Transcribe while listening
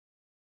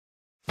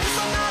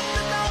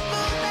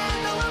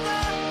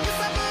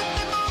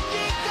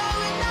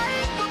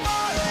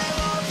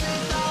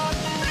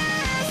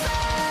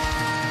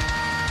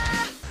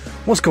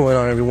What's going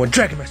on, everyone?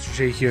 Dragon Master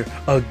J here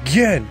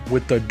again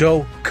with the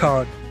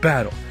dokkan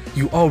battle.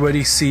 You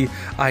already see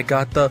I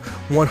got the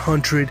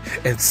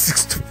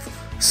 106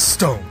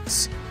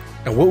 stones.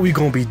 And what we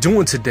gonna be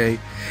doing today,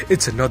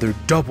 it's another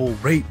double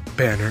rate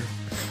banner.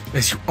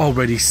 As you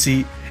already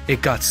see,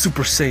 it got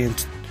Super Saiyan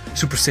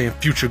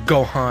Future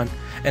Gohan,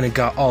 and it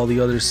got all the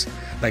others,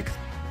 like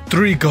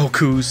 3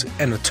 Gokus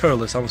and a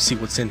Turles. I'm gonna see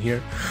what's in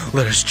here.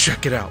 Let us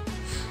check it out.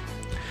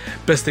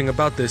 Best thing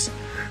about this,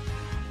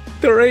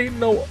 there ain't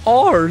no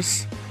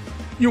R's.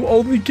 You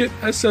only get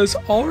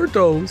SSR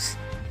those.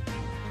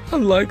 I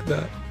like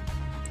that.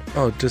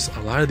 Oh, just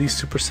a lot of these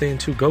Super Saiyan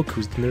 2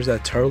 Gokus. Then there's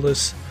that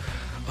Turles,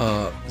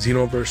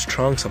 Xenoverse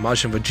Trunks,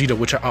 Majin Vegeta,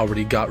 which I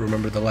already got.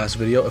 Remember the last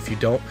video? If you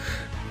don't,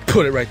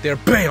 put it right there.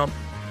 Bam!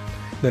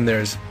 Then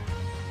there's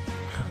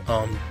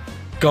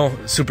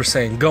Super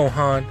Saiyan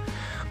Gohan,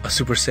 a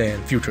Super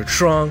Saiyan Future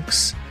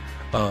Trunks,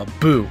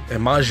 Buu,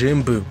 and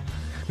Majin Buu.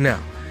 Now,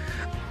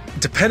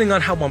 depending on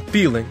how I'm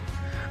feeling,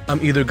 I'm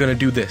either gonna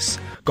do this,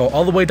 go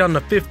all the way down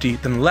to 50,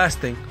 then the last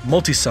thing,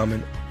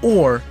 multi-summon,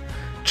 or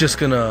just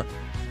gonna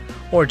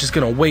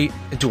wait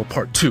and do a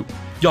part 2.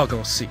 Y'all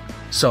gonna see.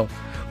 So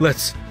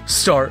let's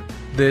start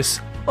this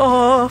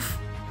off.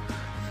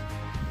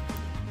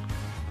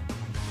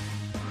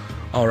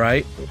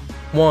 Alright,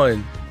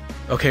 one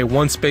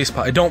space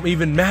pot. It don't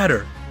even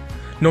matter.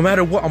 No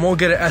matter what, I'm gonna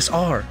get an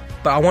SR.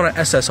 But I want an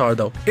SSR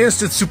though.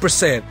 Instant Super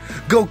Saiyan.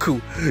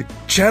 Goku,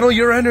 channel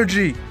your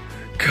energy.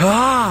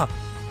 Ka!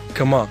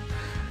 Come on.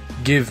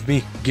 Give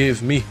me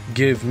that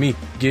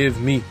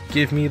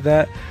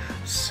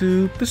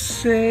Super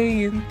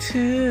Saiyan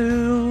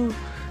 2.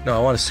 No, I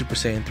want a Super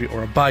Saiyan 3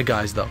 or a Bye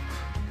Guys though.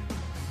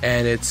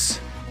 And it's...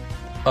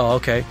 Oh,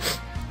 okay.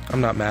 I'm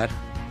not mad.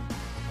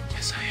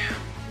 Yes, I am.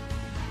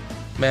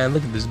 Man,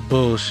 look at this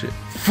bullshit.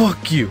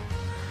 Fuck you.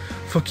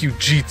 Fuck you,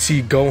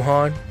 GT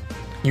Gohan.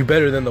 You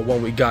better than the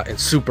one we got in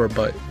Super,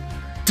 but...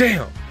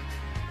 Damn!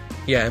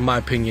 Yeah, in my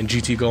opinion,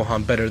 GT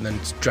Gohan better than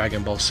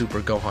Dragon Ball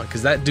Super Gohan,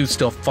 because that dude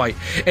still fight,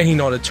 and he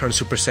know how to turn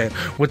Super Saiyan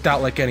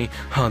without like any,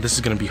 this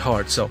is gonna be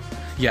hard. So,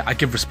 yeah, I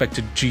give respect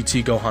to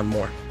GT Gohan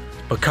more.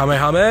 But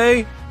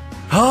Kamehameha!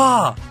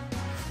 Ha!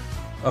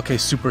 Okay,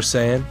 Super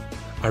Saiyan.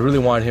 I really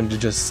wanted him to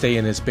just stay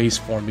in his base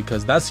form,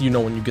 because that's, you know,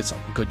 when you get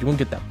something good. You won't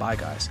get that Bye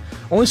Guys.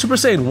 Only Super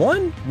Saiyan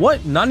 1?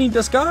 What? Nani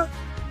desu ka?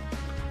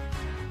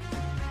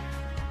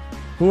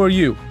 Who are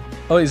you?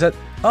 Oh, is that...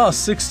 Oh,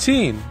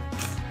 16.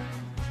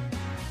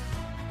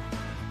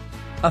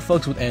 I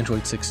fucks with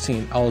Android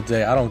 16 all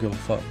day. I don't give a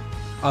fuck.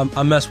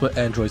 I mess with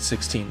Android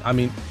 16. I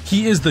mean,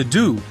 he is the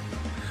dude.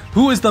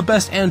 Who is the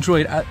best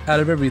Android out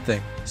of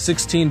everything?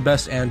 16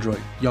 best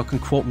Android. Y'all can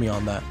quote me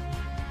on that.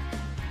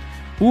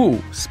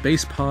 Ooh,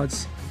 space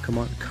pods. Come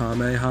on,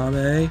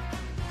 Kamehameha.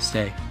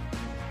 Stay.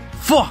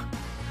 Fuck!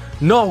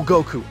 No,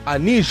 Goku. I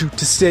need you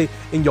to stay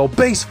in your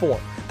base form.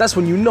 That's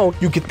when you know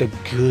you get the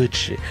good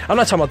shit. I'm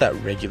not talking about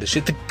that regular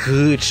shit. The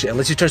good shit.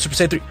 Unless you turn Super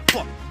Saiyan 3.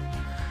 Fuck!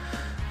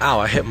 Ow,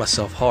 I hit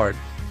myself hard.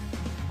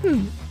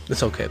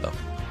 It's okay though.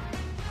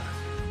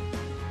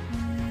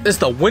 It's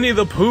the Winnie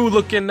the Pooh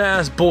looking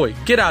ass boy.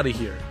 Get out of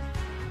here.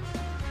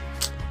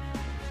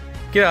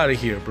 Get out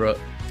of here, bro.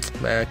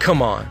 Man,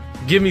 come on.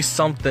 Give me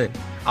something.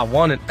 I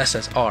want an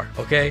SSR,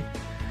 okay?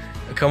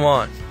 Come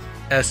on.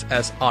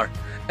 SSR.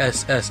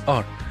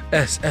 SSR.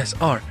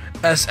 SSR.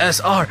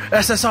 SSR.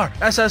 SSR.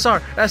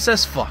 SSR.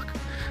 SS fuck.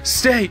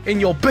 Stay in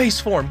your base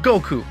form,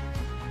 Goku.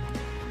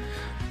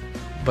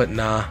 But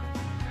nah.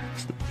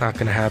 Not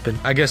gonna happen.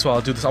 I guess while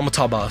I'll do this, I'm gonna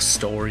talk about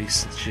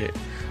stories and shit.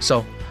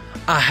 So,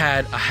 I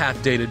had a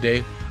half day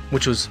today,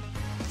 which was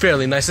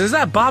fairly nice. Is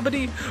that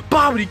Bobbity?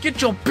 Bobbity,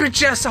 get your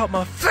bitch ass out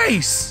my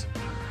face!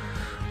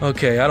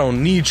 Okay, I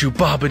don't need you,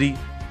 Bobbity.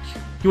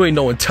 You ain't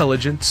no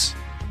intelligence.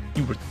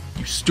 You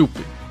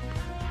stupid.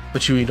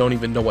 But you don't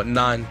even know what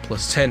 9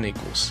 plus 10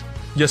 equals.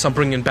 Yes, I'm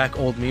bringing back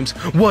old memes.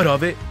 What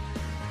of it?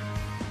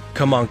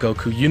 Come on,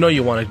 Goku. You know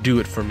you want to do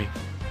it for me.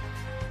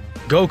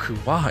 Goku,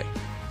 why?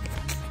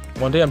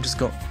 One day I'm just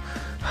going...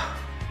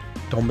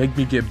 Don't make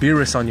me get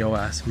Beerus on your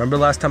ass. Remember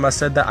last time I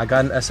said that? I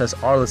got an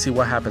SSR. Let's see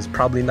what happens.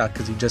 Probably not,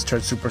 because he just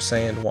turned Super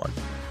Saiyan 1.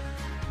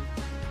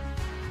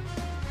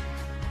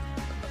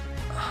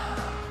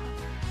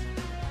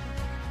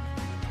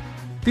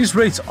 These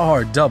rates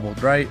are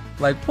doubled, right?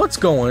 Like, what's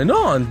going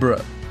on,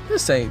 bruh?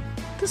 This ain't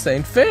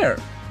fair.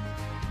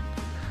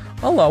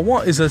 All I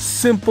want is a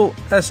simple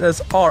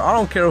SSR. I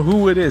don't care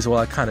who it is. Well,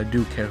 I kind of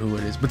do care who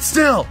it is, but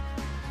still.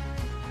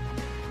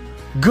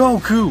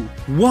 Goku,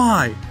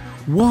 why?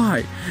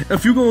 Why?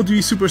 If you're gonna do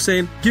Super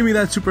Saiyan, give me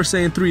that Super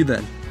Saiyan 3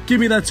 then.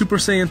 Give me that Super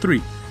Saiyan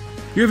 3.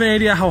 You have any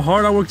idea how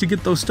hard I work to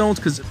get those stones?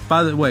 Cause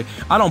by the way,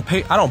 I don't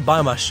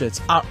buy my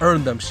shits. I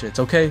earn them shits,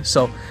 okay?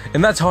 So,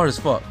 and that's hard as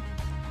fuck.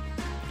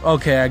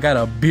 Okay, I got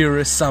a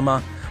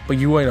Beerus-sama, but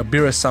you ain't a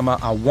Beerus-sama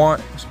I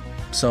want.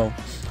 So,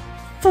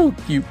 fuck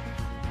you.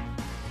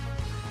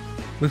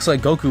 Looks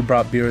like Goku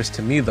brought Beerus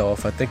to me though,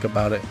 if I think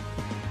about it.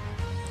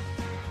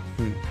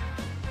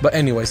 But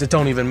anyways, it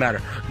don't even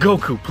matter.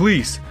 Goku,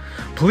 please.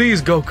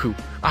 Please, Goku.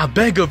 I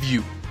beg of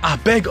you. I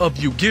beg of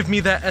you, give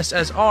me that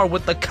SSR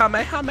with the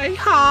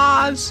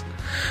Kamehamehas!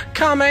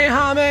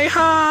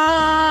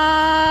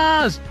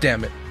 Kamehamehas!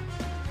 Damn it.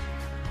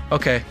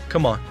 Okay,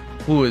 come on.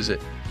 Who is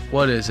it?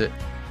 What is it?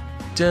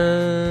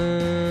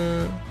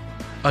 Dun.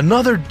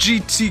 Another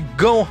GT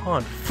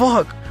Gohan.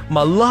 Fuck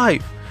my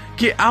life.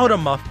 Get out of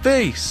my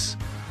face.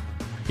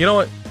 You know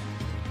what?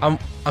 I'm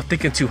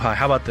thinking too high.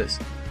 How about this?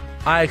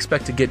 I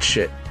expect to get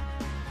shit.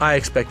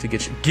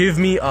 Give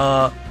me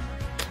a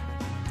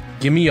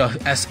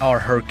SR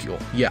Hercule.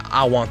 Yeah,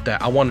 I want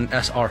that. I want an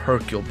SR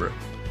Hercule, bro.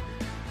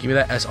 Give me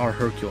that SR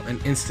Hercule. An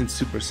instant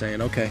Super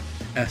Saiyan. Okay.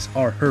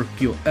 SR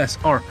Hercule.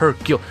 SR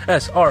Hercule.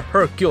 SR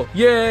Hercule.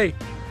 Yay!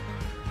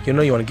 You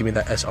know you want to give me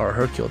that SR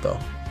Hercule, though.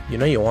 You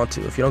know you want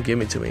to. If you don't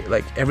give it to me,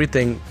 like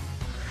everything,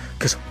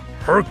 because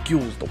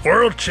Hercule's the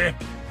world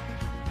champion.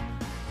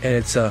 And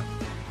it's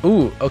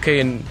ooh, okay,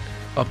 and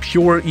a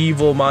pure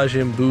evil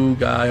Majin Buu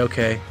guy.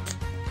 Okay.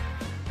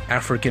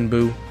 African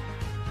Buu.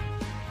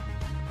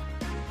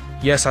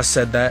 Yes, I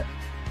said that,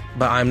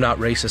 but I'm not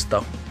racist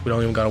though. We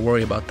don't even gotta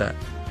worry about that.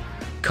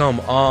 Come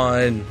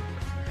on.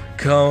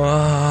 Come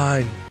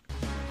on.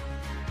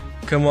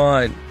 Come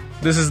on.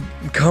 This is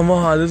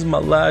my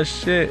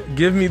last shit.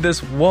 Give me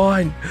this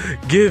one.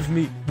 Give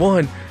me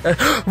one.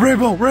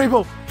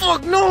 Rainbow.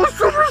 Fuck no,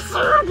 Super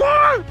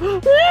Saiyan.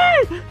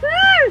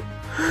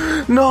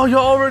 No, you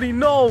already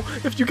know.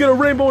 If you get a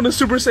rainbow in a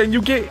Super Saiyan,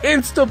 you get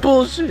insta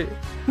bullshit.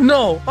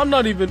 No, I'm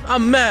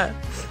mad.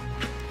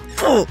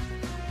 Fuck.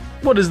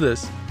 What is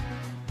this?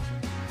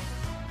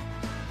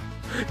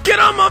 Get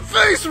out my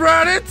face,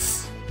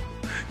 Raditz!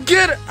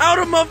 Get out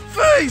of my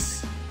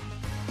face!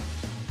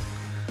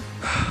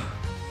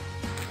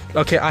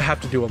 Okay, I have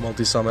to do a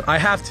multi-summon. I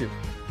have to.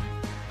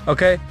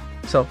 Okay?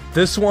 So,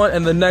 this one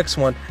and the next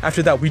one.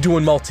 After that, we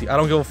doing multi. I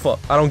don't give a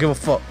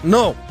fuck.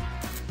 No!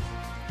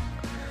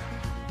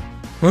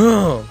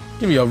 Oh,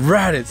 give me a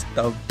Raditz.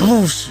 The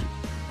bullshit.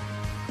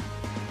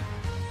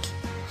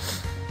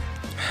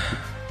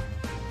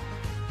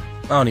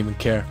 I don't even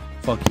care.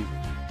 Fuck you.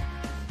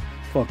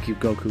 Fuck you,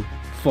 Goku.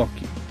 Fuck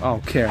you. I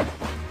don't care.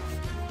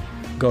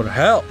 Go to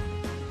hell.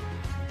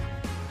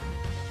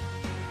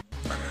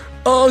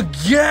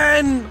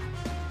 Again!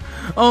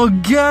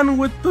 Again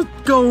with the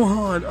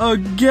Gohan.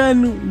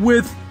 Again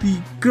with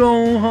the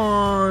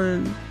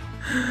Gohan.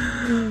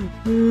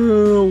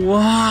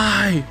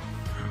 Why?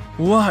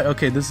 Why?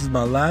 Okay, this is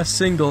my last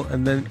single,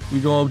 and then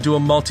we go do a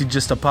multi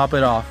just to pop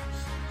it off.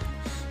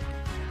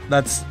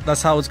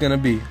 That's how it's gonna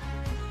be.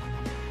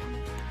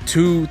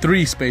 2,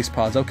 3 space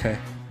pods. Okay.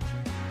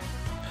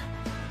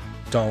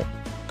 Don't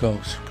go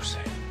Super Saiyan.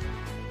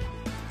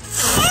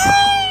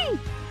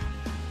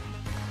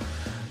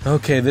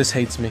 Okay, this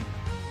hates me.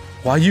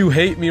 Why you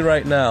hate me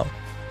right now?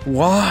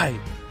 Why?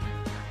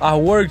 I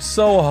worked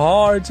so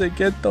hard to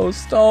get those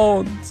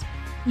stones.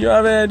 You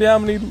have any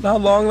idea how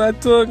long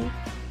that took?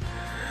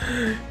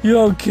 You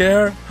don't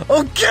care.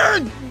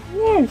 Again!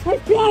 Yes, I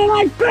got it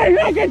like 3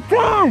 second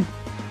time.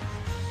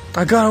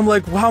 I got him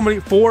like how many?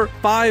 4,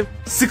 5,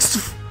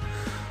 6.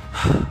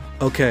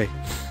 Okay.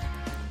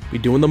 We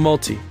doing the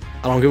multi.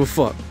 I don't give a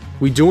fuck.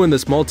 We doing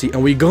this multi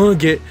and we gonna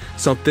get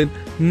something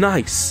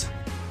nice.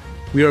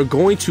 We are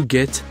going to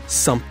get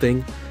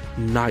something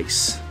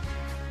nice.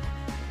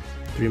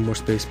 3 more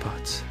space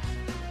pods.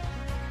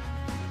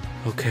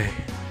 Okay.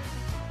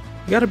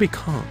 You gotta be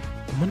calm.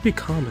 I'm gonna be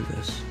calm in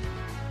this.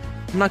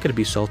 I'm not gonna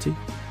be salty.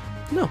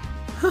 No.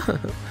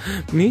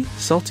 Me?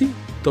 Salty?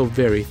 The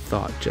very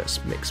thought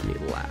just makes me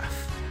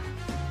laugh.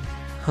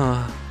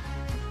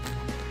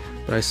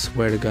 But I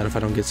swear to God, if I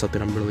don't get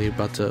something, I'm really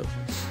about to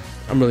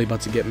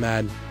get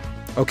mad.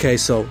 Okay,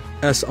 so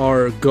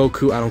SR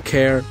Goku, I don't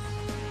care.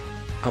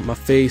 Out my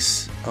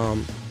face.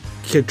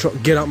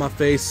 Get out my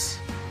face.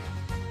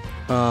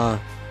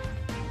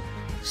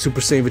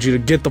 Super Saiyan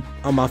Vegeta, get the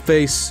out my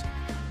face.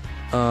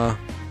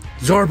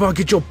 Zarbon,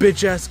 get your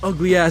bitch ass,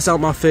 ugly ass out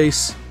my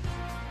face.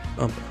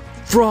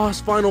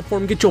 Frost, final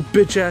form, get your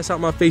bitch ass out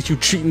my face, you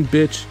cheating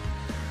bitch.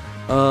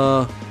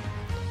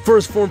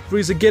 First form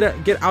Frieza,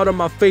 get out of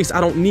my face. I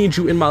don't need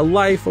you in my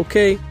life,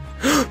 okay?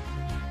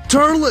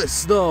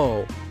 Turnless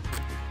though.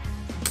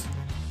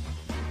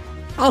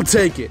 I'll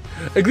take it.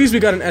 At least we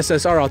got an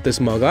SSR out this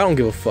mug. I don't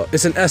give a fuck.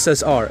 It's an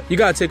SSR. You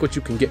gotta take what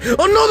you can get.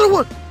 Another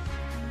one!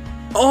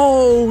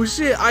 Oh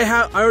shit,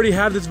 I already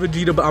have this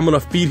Vegeta, but I'm gonna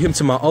feed him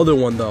to my other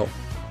one though.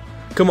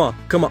 Come on,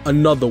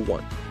 another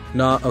one.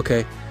 Nah,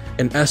 okay.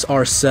 An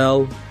SR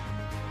Cell.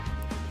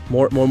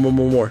 More.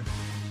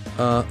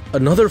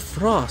 Another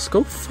Frost.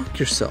 Go fuck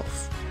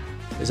yourself.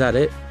 Is that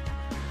it?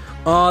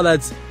 Oh,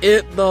 that's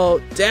it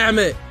though. Damn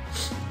it.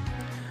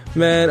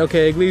 Man,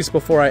 okay, at least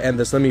before I end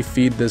this, let me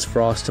feed this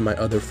Frost to my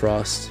other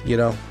Frost, you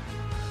know?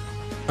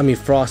 I mean,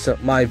 Frost,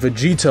 my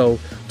Vegito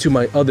to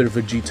my other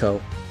Vegito.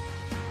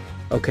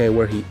 Okay,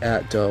 where he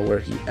at,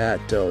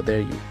 though? There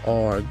you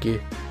are,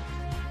 get.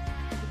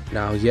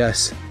 Now,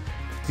 yes,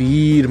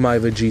 feed my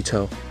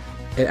Vegito.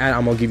 And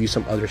I'm gonna give you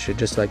some other shit,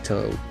 just like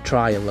to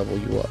try and level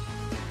you up.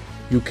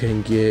 You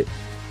can get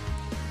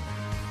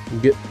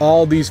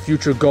all these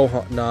future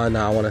Gohan.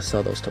 Nah, I wanna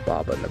sell those to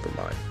Baba, never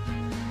mind.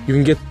 You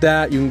can get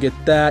that, you can get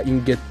that, you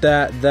can get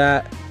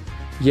that.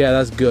 Yeah,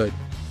 that's good.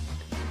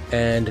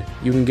 And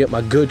you can get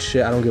my good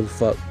shit. I don't give a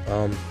fuck.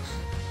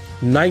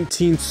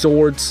 19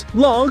 swords.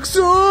 Long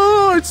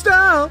sword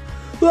style.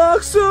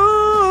 Long sword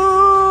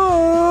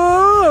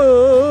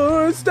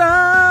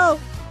style.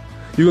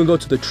 You can go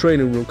to the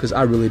training room because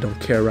I really don't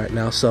care right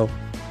now. So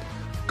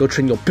go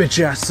train your bitch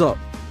ass up.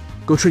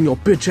 Go train your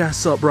bitch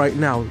ass up right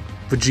now,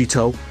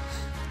 Vegito.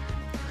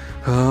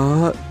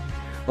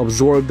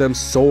 Absorb them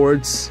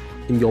swords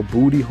in your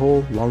booty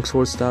hole.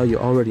 Longsword style, you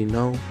already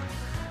know.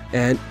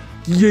 And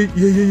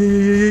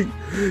yay.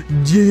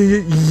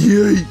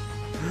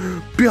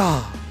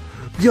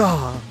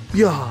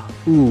 Yeah.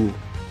 Ooh.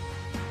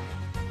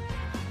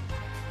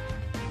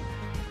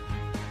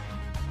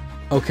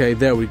 Okay,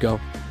 there we go.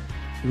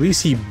 At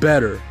least he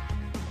better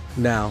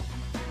now.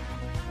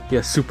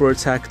 Yeah, super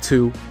attack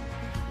 2.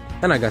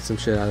 And I got some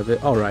shit out of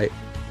it. Alright.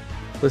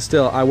 But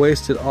still, I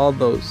wasted all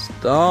those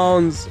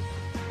stones.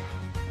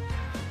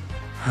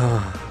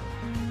 I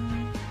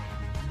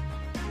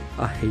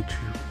hate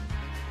you.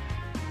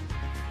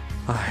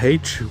 I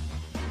hate you.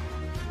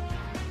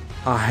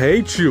 I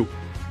hate you.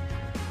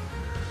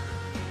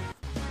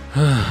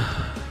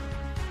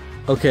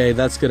 Okay,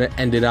 that's gonna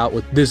end it out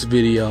with this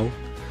video.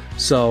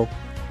 So,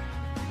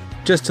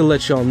 just to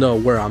let y'all know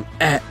where I'm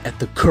at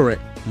the current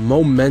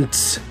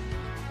moment.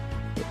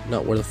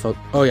 No, where the fuck?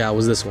 Oh yeah, it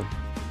was this one.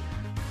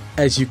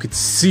 As you could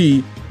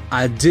see,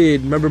 I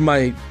did. Remember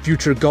my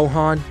future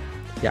Gohan?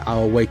 Yeah,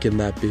 I'll awaken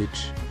that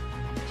bitch.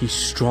 He's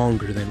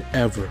stronger than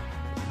ever.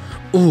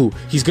 Ooh,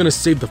 he's gonna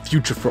save the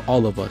future for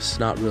all of us.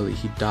 Not really,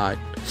 he died.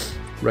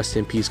 Rest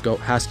in peace,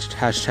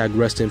 hashtag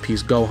rest in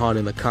peace Gohan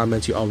in the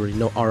comments. You already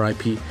know,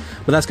 RIP.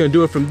 But that's gonna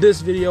do it from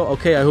this video.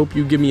 Okay, I hope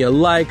you give me a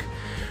like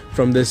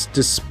from this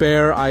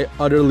despair I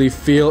utterly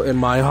feel in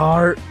my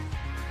heart.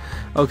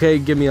 Okay,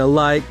 give me a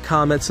like,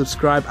 comment,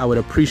 subscribe. I would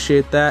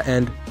appreciate that.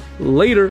 And later.